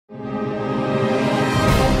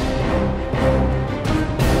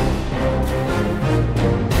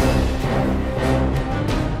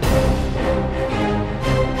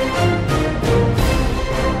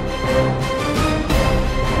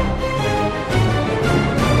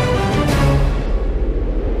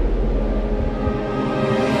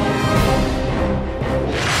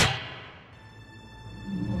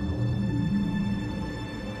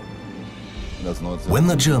When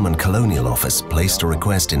the German Colonial Office placed a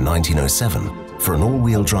request in 1907 for an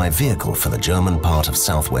all-wheel drive vehicle for the German part of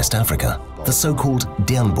Southwest Africa, the so-called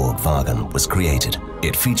Dernburg-Wagen was created.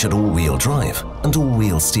 It featured all-wheel drive and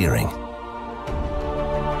all-wheel steering.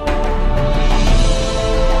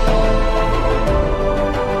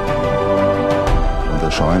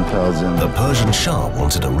 The Persian Shah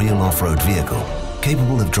wanted a real off-road vehicle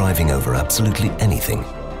capable of driving over absolutely anything.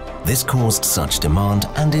 This caused such demand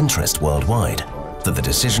and interest worldwide that the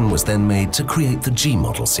decision was then made to create the G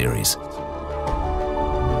model series.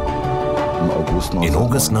 In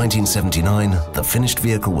August 1979, the finished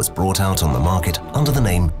vehicle was brought out on the market under the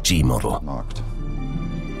name G model.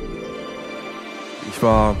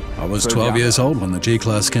 I was 12 years old when the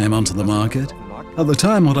G-Class came onto the market. At the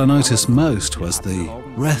time, what I noticed most was the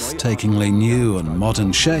breathtakingly new and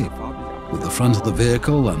modern shape, with the front of the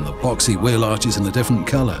vehicle and the boxy wheel arches in a different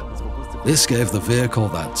colour. This gave the vehicle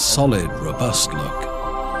that solid, robust look.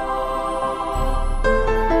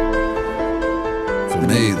 For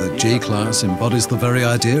me, the G-Class embodies the very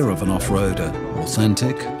idea of an off-roader: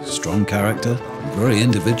 authentic, strong character, and very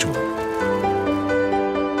individual.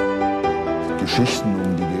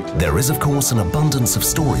 There is, of course, an abundance of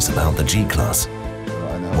stories about the G-Class.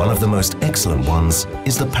 One of the most excellent ones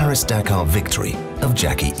is the Paris-Dakar victory of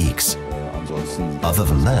Jackie Ickx. Other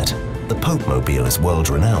than that, the Pope-mobile is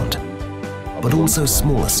world-renowned. But also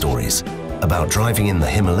smaller stories about driving in the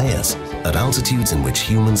Himalayas at altitudes in which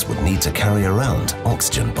humans would need to carry around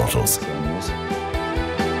oxygen bottles.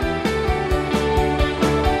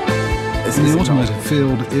 In the automotive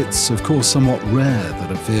field, it's of course somewhat rare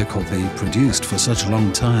that a vehicle be produced for such a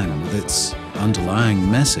long time with its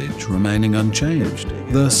underlying message remaining unchanged.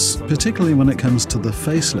 Thus, particularly when it comes to the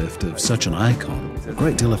facelift of such an icon, a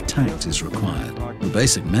great deal of tact is required. The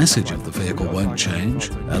basic message of the vehicle won't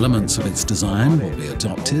change. Elements of its design will be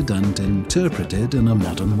adopted and interpreted in a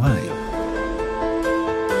modern way.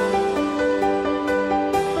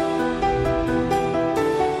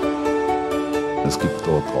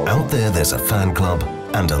 Out there's a fan club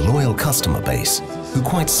and a loyal customer base who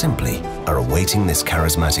quite simply are awaiting this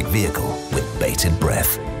charismatic vehicle with bated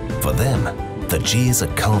breath. For them, the G is a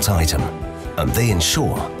cult item, and they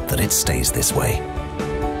ensure that it stays this way.